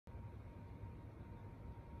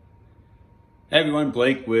Hey everyone,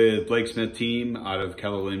 Blake with Blake Smith Team out of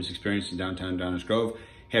Keller Williams Experience in downtown Downers Grove.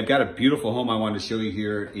 Hey, I've got a beautiful home I wanted to show you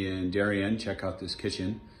here in Darien. Check out this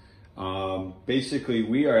kitchen. Basically,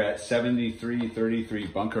 we are at 7333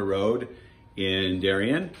 Bunker Road in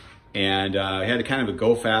Darien, and I had a kind of a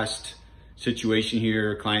go fast situation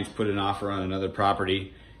here. Clients put an offer on another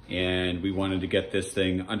property, and we wanted to get this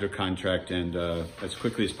thing under contract and as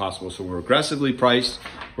quickly as possible. So we're aggressively priced.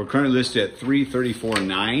 We're currently listed at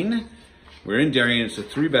 $334,900. We're in Darien. It's a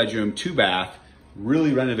 3-bedroom, 2-bath,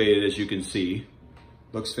 really renovated, as you can see.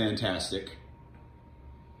 Looks fantastic.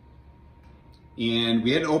 And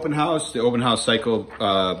we had an open house. The open house cycle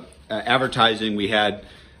advertising, we had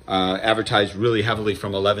advertised really heavily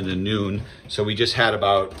from 11 to noon. So we just had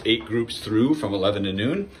about 8 groups through from 11 to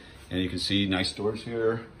noon. And you can see nice doors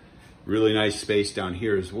here. Really nice space down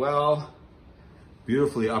here as well.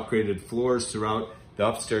 Beautifully upgraded floors throughout. The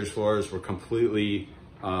upstairs floors were completely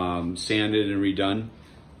sanded and redone.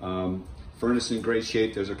 Furnace in great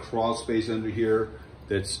shape. There's a crawl space under here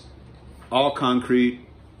that's all concrete,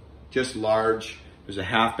 just large. There's a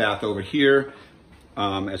half bath over here.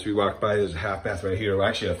 As we walk by, there's a half bath right here. Well,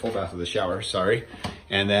 actually a full bath with a shower, sorry.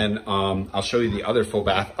 And then I'll show you the other full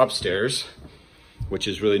bath upstairs, which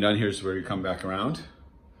is really done. Here's where you come back around.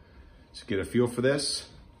 So get a feel for this.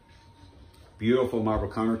 Beautiful marble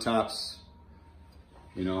countertops.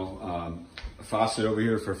 You know, a faucet over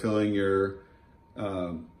here for filling your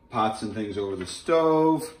pots and things over the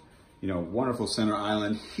stove. You know, wonderful center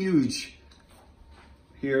island, huge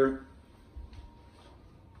here.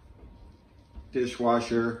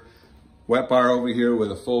 Dishwasher, wet bar over here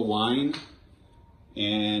with a full wine.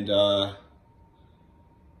 And, you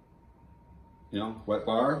know, wet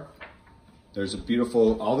bar. There's a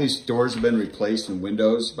beautiful, all these doors have been replaced and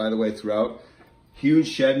windows, by the way, throughout. Huge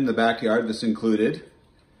shed in the backyard that's included.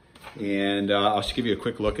 And I'll just give you a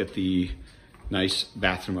quick look at the nice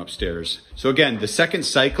bathroom upstairs. So again, the second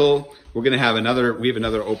cycle, we have another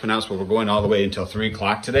open house, but we're going all the way until 3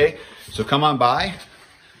 o'clock today. So come on by.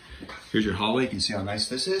 Here's your hallway. You can see how nice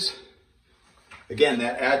this is. Again,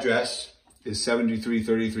 that address is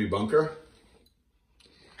 7333 Bunker.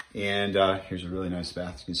 And here's a really nice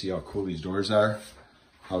bath. You can see how cool these doors are,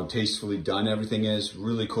 how tastefully done everything is.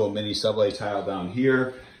 Really cool mini subway tile down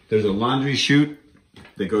here. There's a laundry chute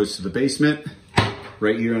that goes to the basement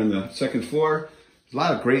right here on the second floor. A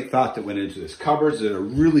lot of great thought that went into this. Cupboards that are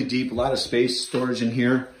really deep, a lot of space, storage in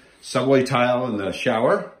here. Subway tile in the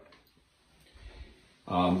shower.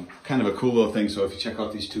 Kind of a cool little thing. So if you check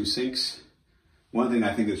out these 2 sinks, one thing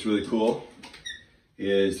I think that's really cool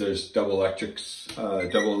is there's double electric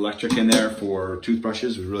in there for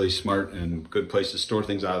toothbrushes. It's really smart and good place to store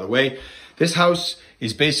things out of the way. This house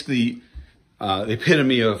is basically the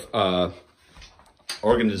epitome of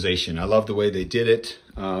organization. I love the way they did it.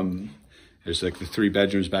 There's like the 3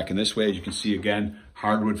 bedrooms back in this way. As you can see, again,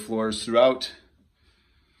 hardwood floors throughout.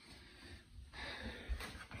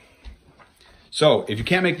 So if you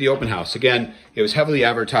can't make the open house, again, it was heavily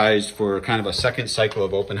advertised for kind of a second cycle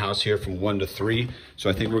of open house here from 1 to 3. So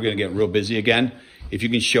I think we're going to get real busy again. If you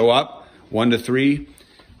can show up 1 to 3,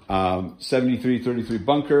 7333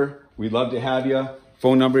 Bunker, we'd love to have you.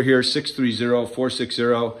 Phone number here,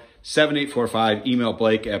 630-460-7845. Email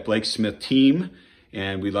Blake at BlakeSmithTeam,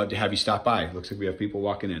 and we'd love to have you stop by. Looks like we have people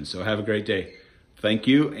walking in. So have a great day. Thank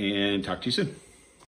you, and talk to you soon.